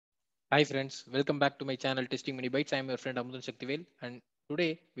Hi friends, welcome back to my channel Testing Mini Bytes. I am your friend Amudan Shaktivel, and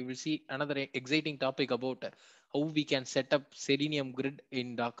today we will see another exciting topic about how we can set up Selenium Grid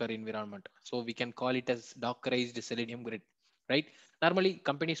in Docker environment. So we can call it as Dockerized Selenium Grid, right? Normally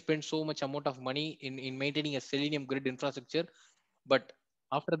companies spend so much amount of money in maintaining a Selenium Grid infrastructure, but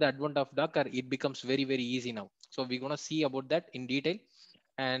after the advent of Docker, it becomes very easy now. So we're gonna see about that in detail.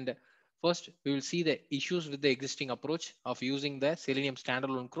 And first, we will see the issues with the existing approach of using the Selenium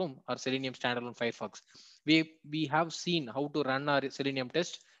standalone Chrome or Selenium standalone Firefox. We have seen how to run our Selenium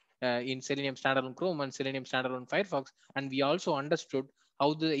test in Selenium standalone Chrome and Selenium standalone Firefox, and we also understood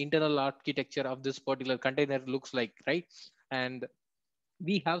how the internal architecture of this particular container looks like, right? And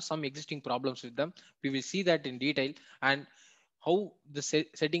we have some existing problems with them. We will see that in detail, and how the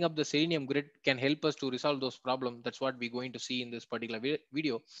setting up the Selenium grid can help us to resolve those problems. That's what we're going to see in this particular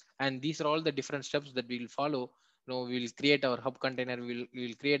video. And these are all the different steps that we'll follow. We will create our hub container, we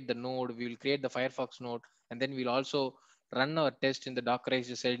will create the node, we will create the Firefox node, and then we'll also run our test in the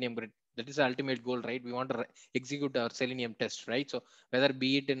Dockerized Selenium grid. That is the ultimate goal, right? We want to execute our Selenium test, right? So whether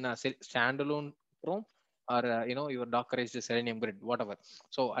be it in a standalone Chrome or your Dockerized Selenium grid, whatever.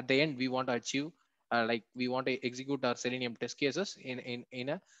 So at the end, we want to achieve like we want to execute our Selenium test cases in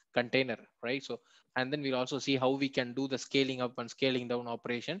a container, right? So, and then we'll also see how we can do the scaling up and scaling down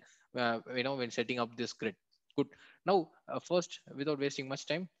operation when setting up this grid. Good. Now first, without wasting much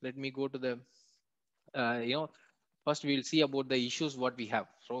time, let me go to the uh, you know first we'll see about the issues what we have.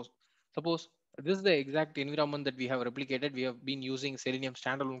 So suppose this is the exact environment that we have replicated. We have been using Selenium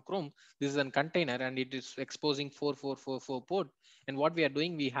standalone Chrome. This is a container and it is exposing 4444 port. And what we are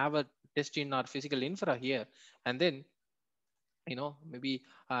doing, we have a test in our physical infra here. And then maybe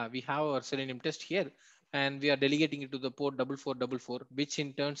we have our Selenium test here, and we are delegating it to the port 4444, which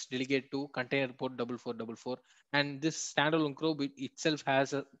in turns delegate to container port 4444. And this standalone Chrome itself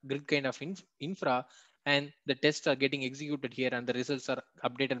has a grid kind of infra, and the tests are getting executed here and the results are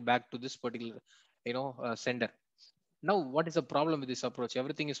updated back to this particular sender. Now what is the problem with this approach?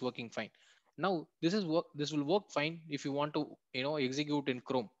 Everything is working fine. Now this will work fine if you want to execute in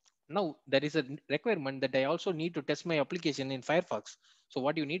Chrome. Now there is a requirement that I also need to test my application in Firefox. So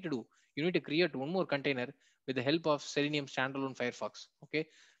what you need to do, you need to create one more container with the help of Selenium standalone Firefox. Okay,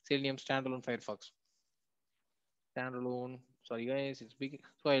 Selenium standalone Firefox, standalone, sorry guys, it's big,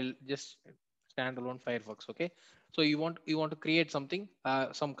 so I'll just standalone Firefox. Okay, so you want to create something,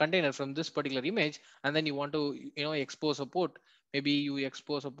 some container from this particular image, and then you want to expose a port. Maybe you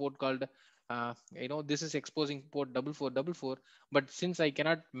expose a port called this is exposing port 4444, but since I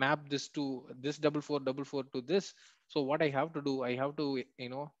cannot map this to this 4444 to this, so what I have to do, I have to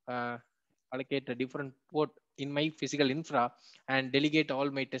allocate a different port in my physical infra and delegate all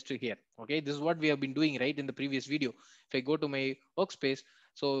my tests to here. Okay, this is what we have been doing right in the previous video. If I go to my workspace,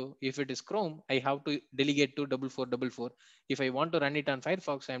 so if it is Chrome, I have to delegate to 4444. If I want to run it on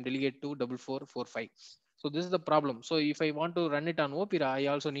Firefox, I am delegate to 4445. So this is the problem. So if I want to run it on Opera, I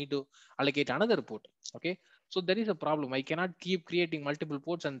also need to allocate another port. Okay, so there is a problem. I cannot keep creating multiple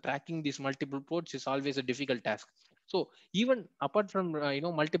ports, and tracking these multiple ports is always a difficult task. So even apart from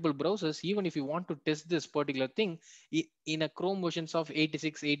multiple browsers, even if you want to test this particular thing in a Chrome versions of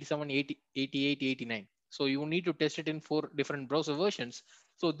 86, 87, 80, 88, 89, so you need to test it in 4 different browser versions.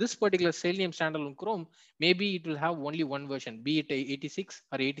 So this particular Selenium standalone Chrome, maybe it will have only one version, be it 86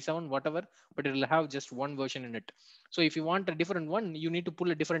 or 87, whatever, but it will have just one version in it. So if you want a different one, you need to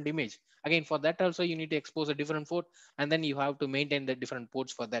pull a different image. Again, for that also you need to expose a different port, and then you have to maintain the different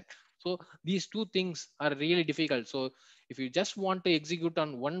ports for that. So these two things are really difficult. So if you just want to execute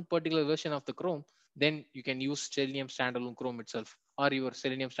on one particular version of the Chrome, then you can use Selenium standalone Chrome itself or your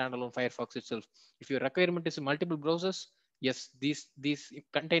Selenium standalone Firefox itself. If your requirement is multiple browsers, yes, these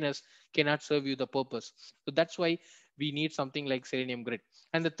containers cannot serve you the purpose. So that's why we need something like Selenium Grid.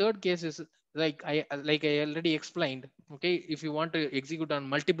 And the third case is like I already explained. Okay, if you want to execute on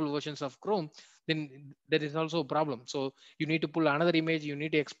multiple versions of Chrome, then there is also a problem. So you need to pull another image, you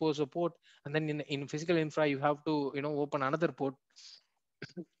need to expose a port, and then in physical infra you have to open another port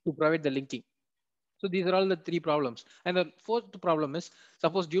to provide the linking. So these are all the three problems. And the fourth problem is,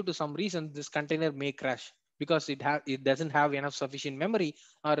 suppose due to some reason this container may crash because it doesn't have enough sufficient memory,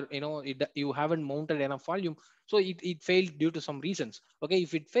 or you haven't mounted enough volume. So it failed due to some reasons. Okay,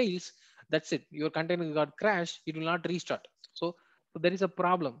 if it fails, that's it. Your container got crashed. It will not restart. So there is a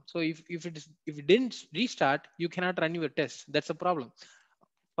problem. So if it didn't restart, you cannot run your test. That's a problem.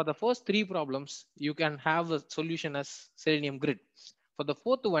 For the first three problems, you can have a solution as Selenium Grid. For the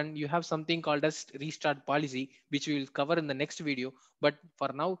fourth one, you have something called as restart policy, which we will cover in the next video. But for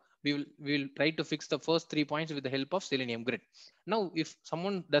now, we will try to fix the first 3 points with the help of Selenium Grid. Now, if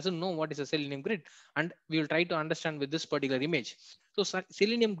someone doesn't know what is a Selenium Grid, and we will try to understand with this particular image. So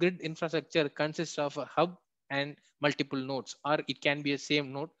Selenium Grid infrastructure consists of a hub and multiple nodes, or it can be a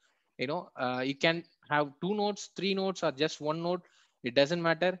same node. You can have two nodes, three nodes, or just one node. It doesn't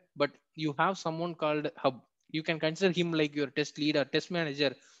matter, but you have someone called hub. You can consider him like your test lead or test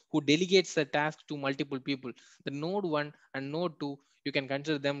manager who delegates the task to multiple people. The node one and node two, you can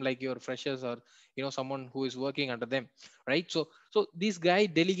consider them like your freshers, or someone who is working under them, right? So this guy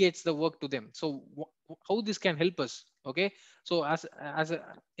delegates the work to them. So how this can help us? Okay, so as a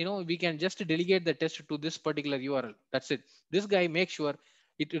we can just delegate the test to this particular URL. That's it. This guy makes sure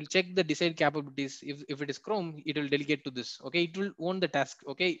it will check the design capabilities. If it is Chrome, it will delegate to this. Okay, it will own the task.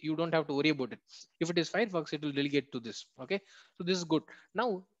 Okay, you don't have to worry about it. If it is Firefox, it will delegate to this. Okay, so this is good.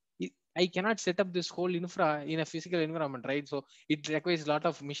 Now I cannot set up this whole infra in a physical environment, right? So it requires a lot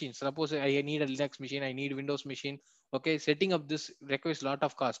of machines. Suppose I need a Linux machine, I need Windows machine. Okay, setting up this requires a lot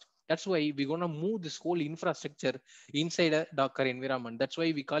of cost. That's why we're gonna move this whole infrastructure inside a Docker environment. That's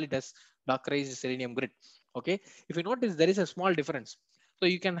why we call it as Dockerized Selenium Grid. Okay, if you notice, there is a small difference. So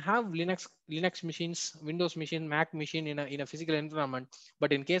you can have Linux machines, Windows machine, Mac machine in a physical environment,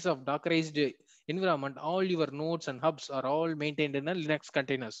 but in case of Dockerized environment, all your nodes and hubs are all maintained in a Linux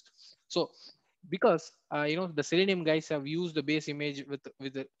containers. So because the Selenium guys have used the base image with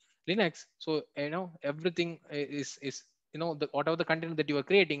the Linux, so everything is whatever the content that you are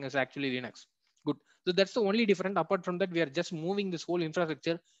creating is actually Linux. Good. So that's the only different. Apart from that, we are just moving this whole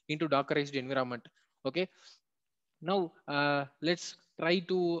infrastructure into Dockerized environment. Okay. Now let's try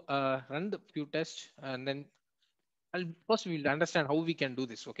to run the few tests, and then first we'll understand how we can do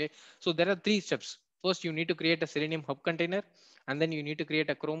this. Okay, so there are three steps. First, you need to create a Selenium hub container, and then you need to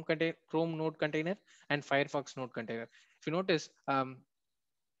create a Chrome node container and Firefox node container. If you notice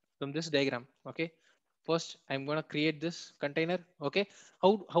from this diagram, okay, first I'm going to create this container. Okay,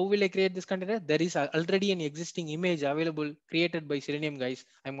 how will I create this container? There is already an existing image available created by Selenium guys.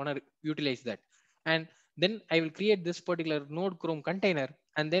 I'm going to utilize that, and then I will create this particular node Chrome container,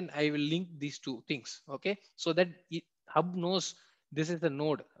 and then I will link these two things. Okay, so that hub knows this is the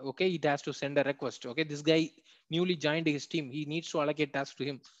node. Okay, it has to send a request. Okay, this guy newly joined his team, he needs to allocate tasks to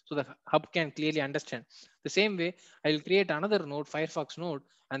him, so the hub can clearly understand. The same way, I will create another node, Firefox node,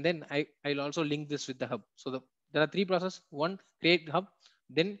 and then I'll also link this with the hub. So there are three processes. One, create hub,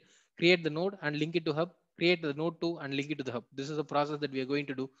 then create the node and link it to hub, create the node two and link it to the hub. This is the process that we are going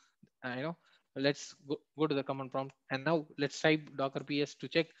to do. Let's go to the command prompt, and now let's type docker ps to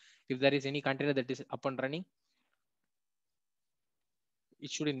check if there is any container that is up and running. It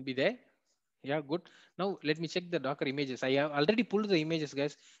shouldn't be there. Yeah, good. Now let me check the Docker images. I have already pulled the images,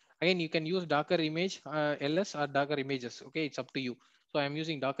 guys. Again, you can use Docker image ls or Docker images. Okay, it's up to you. So I'm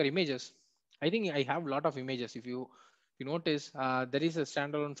using Docker images. I think I have a lot of images. If you notice, there is a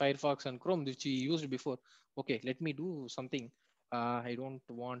standalone Firefox and Chrome which we used before. Okay, let me do something. I don't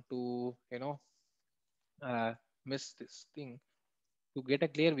want to uh, miss this thing. To get a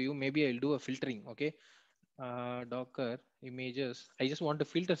clear view, maybe I'll do a filtering. Okay, Docker images. I just want to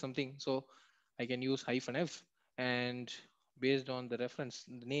filter something, so I can use -f, and based on the reference,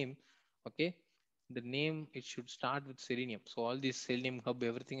 the name. Okay, the name, it should start with Selenium. So all this Selenium hub,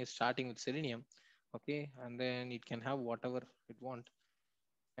 everything is starting with Selenium. Okay, and then it can have whatever it want,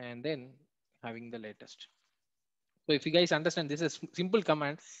 and then having the latest. So if you guys understand, this is simple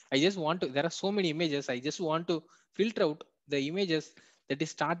command. I just want to, there are so many images. I just want to filter out the images that is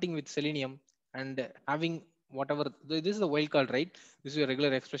starting with Selenium and having whatever, this is a wildcard, right? This is a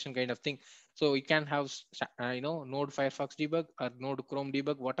regular expression kind of thing. So you can have, node Firefox debug or node Chrome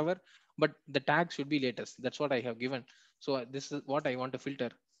debug, whatever, but the tag should be latest. That's what I have given. So this is what I want to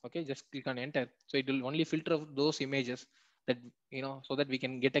filter. Okay, just click on enter. So it will only filter out those images that, so that we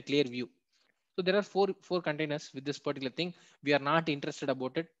can get a clear view. So there are four containers with this particular thing. We are not interested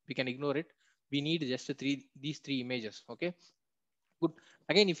about it. We can ignore it. We need just these three images. Okay, good.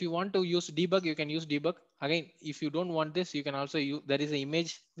 Again, if you want to use debug, you can use debug. Again, if you don't want this, you can also use, there is an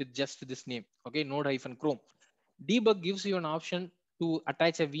image with just this name. Okay, node-chrome. Debug gives you an option to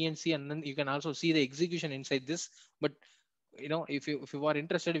attach a VNC, and then you can also see the execution inside this. But if you are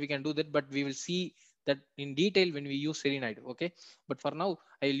interested, we can do that, but we will see that in detail when we use Serenide. Okay, but for now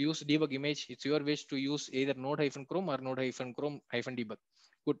I'll use debug image. It's your wish to use either node-chrome or node-chrome-debug.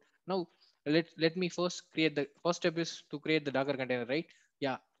 Good. Now let me first create, the first step is to create the Docker container, right?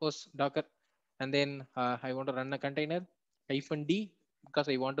 Yeah, first Docker, and then I want to run a container -d, because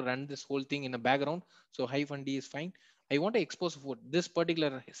I want to run this whole thing in the background. So -d is fine. I want to expose port. This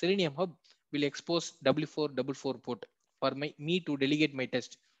particular Selenium hub will expose W444 port for me to delegate my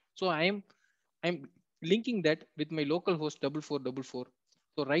test. So I'm linking that with my local host 4444.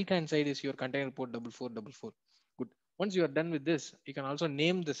 So right hand side is your container port 4444. Good. Once you are done with this, you can also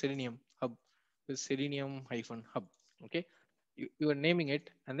name the Selenium hub, the Selenium hyphen hub. Okay, you are naming it,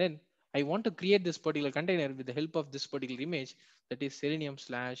 and then I want to create this particular container with the help of this particular image, that is Selenium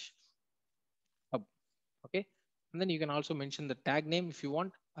slash hub. Okay, and then you can also mention the tag name if you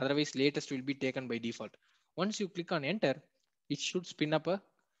want. Otherwise, latest will be taken by default. Once you click on enter, it should spin up a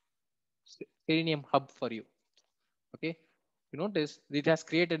Selenium hub for you. Okay, you notice it has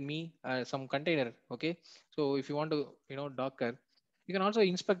created me some container. Okay, so if you want to docker, you can also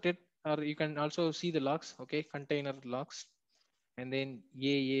inspect it, or you can also see the logs. Okay, container logs, and then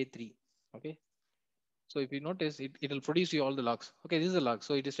aa3. Okay, so if you notice it, it will produce you all the logs. Okay, this is the log,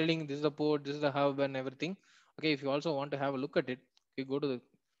 so it is telling this is the port, this is the hub and everything. Okay, if you also want to have a look at it, you go to the,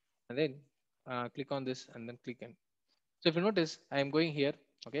 and then click on this and then click in. So if you notice, I am going here.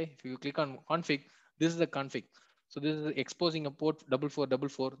 Okay, if you click on config, this is the config. So this is exposing a port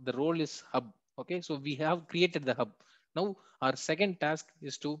 4444. The role is hub. Okay, so we have created the hub. Now our second task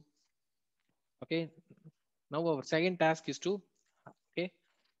is to, okay, now our second task is to, okay,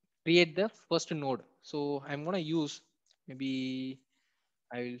 create the first node. So I'm gonna use, maybe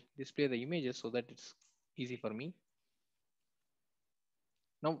I will display the images so that it's easy for me.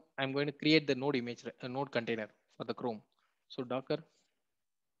 Now I'm going to create the node image, a node container for the Chrome. So Docker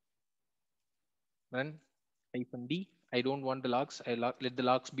run hyphen d. I don't want the logs. Let the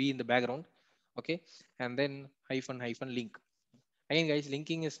logs be in the background. Okay, and then hyphen link. Again, guys,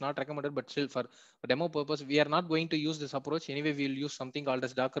 linking is not recommended, but still for demo purpose, we are not going to use this approach. Anyway, we will use something called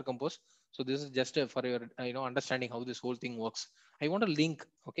as Docker Compose. So this is just for your understanding how this whole thing works. I want to link.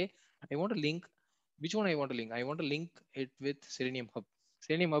 Okay, I want to link. Which one I want to link? I want to link it with Selenium Hub.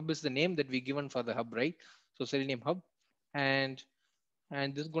 Selenium Hub is the name that we given for the hub, right? So Selenium Hub, and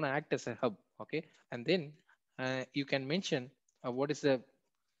this is going to act as a hub. Okay, and then you can mention what is the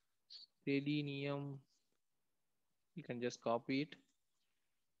Selenium. You can just copy it.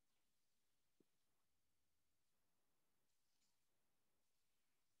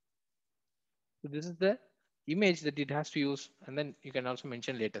 So this is the image that it has to use, and then you can also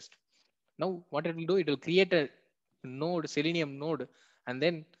mention latest. Now what it will do, it will create a node, Selenium node, and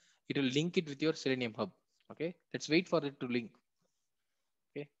then it will link it with your Selenium hub. Okay, let's wait for it to link.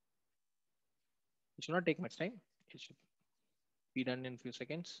 Okay, it should not take much time. It should be done in a few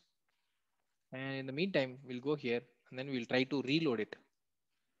seconds. And in the meantime, we'll go here and then we'll try to reload it.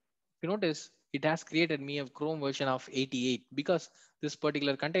 You notice it has created me a Chrome version of 88 because this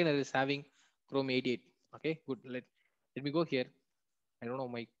particular container is having Chrome 88. Okay, good. Let me go here. I don't know,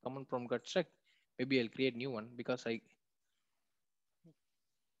 my command prompt got stuck. Maybe I'll create new one because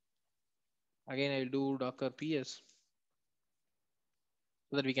again I'll do docker ps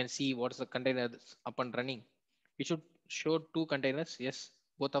so that we can see what's the container that's up and running. We should show two containers. Yes,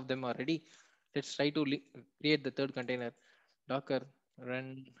 both of them are ready. Let's try to create the third container. Docker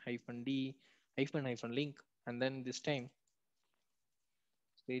run hyphen d hyphen link, and then this time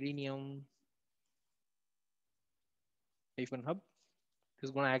Selenium hyphen hub. This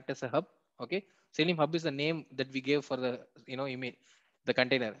is going to act as a hub. Okay, Selenium hub is the name that we gave for the image, the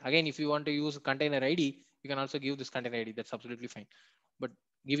container. Again, if you want to use container id, you can also give this container id. That's absolutely fine, but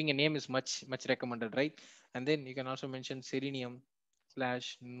giving a name is much recommended, right? And then you can also mention Selenium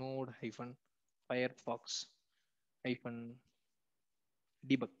slash node hyphen firefox hyphen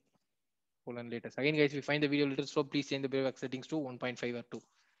debug colon latest. Again, guys, if you find the video a little slow, please change the playback settings to 1.5 or 2.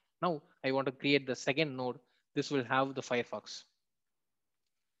 Now I want to create the second node. This will have the Firefox.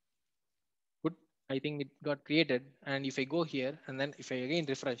 Good. I think it got created. And if I go here and then if I again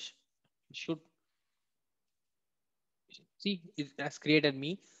refresh, it should see it has created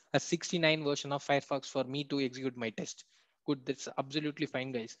me a 69 version of Firefox for me to execute my test. Good. That's absolutely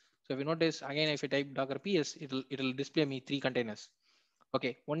fine, guys. So if you notice again, if I type docker ps, it'll display me three containers.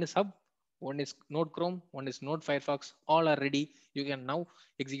 Okay, one is hub, one is node chrome, one is node firefox. All are ready. You can now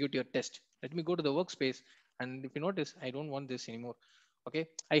execute your test. Let me go to the workspace, and if you notice, I don't want this anymore. Okay,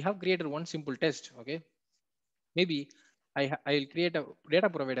 I have created one simple test. Okay, maybe I'll create a data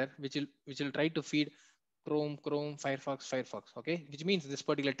provider which will try to feed chrome firefox. Okay, which means this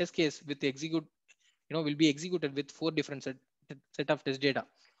particular test case with the execute will be executed with four different set of test data.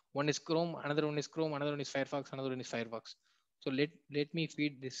 One is chrome, another one is chrome, another one is firefox, another one is firefox. So let me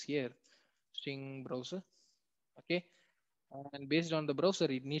feed this here, string browser. Okay, and based on the browser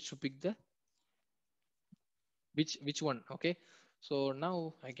it needs to pick the which one. Okay, so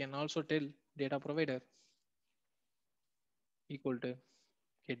now I can also tell data provider equal to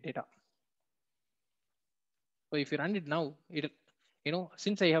get data. So if you run it now,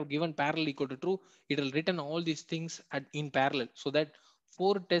 since I have given parallel equal to true, it will return all these things in parallel, so that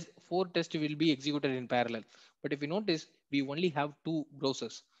four test will be executed in parallel. But if you notice, we only have two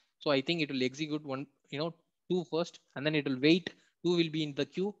browsers, so I think it will execute one, two first, and then it will wait. Two will be in the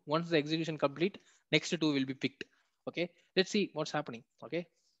queue. Once the execution complete, next two will be picked. Okay, let's see what's happening. Okay,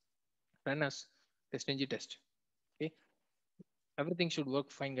 run as test test. Okay, everything should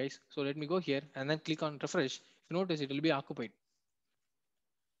work fine, guys. So let me go here and then click on refresh. If you notice, it will be occupied.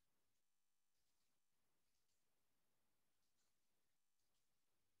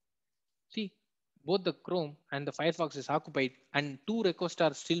 See, both the Chrome and the Firefox is occupied, and two requests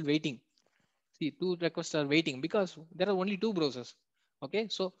are still waiting. See, two requests are waiting because there are only two browsers. Okay,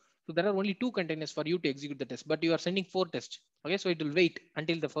 so there are only two containers for you to execute the test, but you are sending four tests. Okay, so it will wait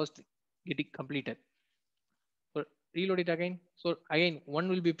until the first get it completed. So reload it again. So again, one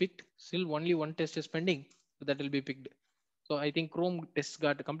will be picked. Still, only one test is pending, so that will be picked. So I think Chrome tests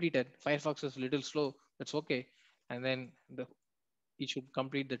got completed. Firefox is little slow. That's okay. And then it should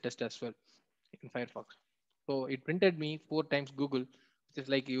complete the test as well in Firefox. So it printed me four times Google, which is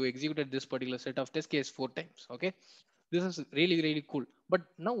like you executed this particular set of test case four times. Okay. This is really, really cool. But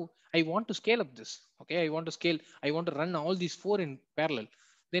now I want to scale up this. Okay. I want to scale, I want to run all these four in parallel.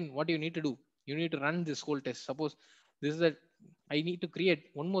 Then what do you need to do? You need to run this whole test. Suppose this is a, I need to create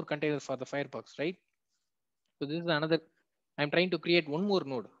one more container for the Firefox, right? So this is another, I'm trying to create one more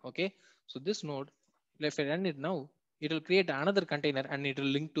node. Okay. So this node, if I run it now, it will create another container and it will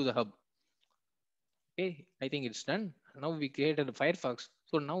link to the hub. Okay, I think it's done. Now we created a Firefox.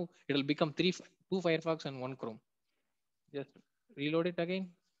 So now it will become two Firefox and one Chrome. Just reload it again.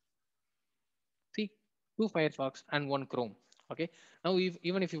 See, two Firefox and one Chrome. Okay. Now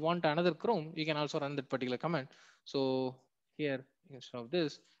even if you want another Chrome, you can also run that particular command. So here, instead of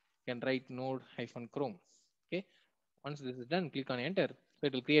this, you can write node hyphen Chrome. Okay. Once this is done, click on enter. So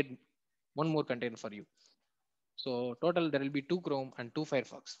it will create one more container for you. So total there will be two Chrome and two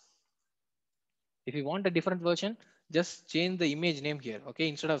Firefox. If you want a different version, just change the image name here. Okay,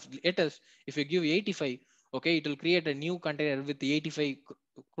 instead of latest, if you give 85, okay, it will create a new container with the 85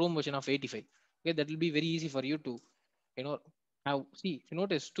 Chrome version of 85. Okay, that will be very easy for you to, you know, have. See, if you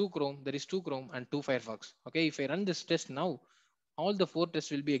notice two Chrome, there is two Chrome and two Firefox. Okay, if I run this test now, all the four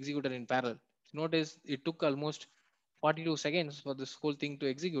tests will be executed in parallel. Notice it took almost 42 seconds for this whole thing to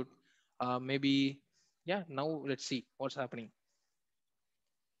execute. Maybe, yeah. Now let's see what's happening.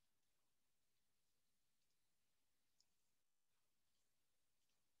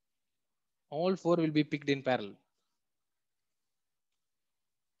 All four will be picked in parallel.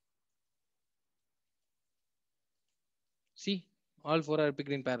 See, all four are picked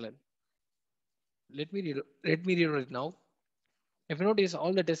in parallel. Let me read it now. If you notice,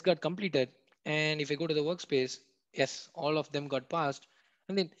 all the tests got completed, and if I go to the workspace, yes, all of them got passed.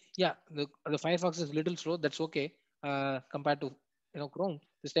 And then, yeah, the Firefox is a little slow. That's okay compared to Chrome.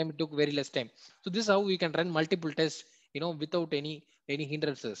 This time it took very less time. So this is how we can run multiple tests, without any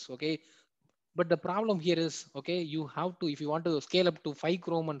hindrances. Okay, but the problem here is, okay, you have to, if you want to scale up to 5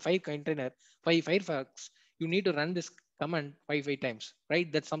 Chrome and 5 container, 5 Firefox, you need to run this command five times, right?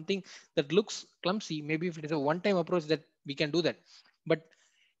 That's something that looks clumsy. Maybe if it is a one time approach, that we can do that. But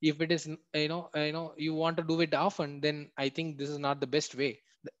if it is, you want to do it often, then I think this is not the best way.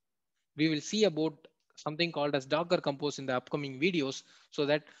 We will see about something called as Docker Compose in the upcoming videos, so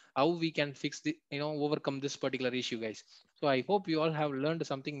that how we can fix the, overcome this particular issue, guys. So I hope you all have learned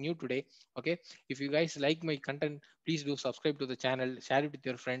something new today. Okay, if you guys like my content, please do subscribe to the channel, share it with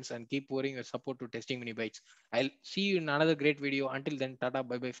your friends, and keep pouring your support to Testing Mini Bytes. I'll see you in another great video. Until then, tata,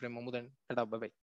 bye bye from Amudan. Tata, bye bye.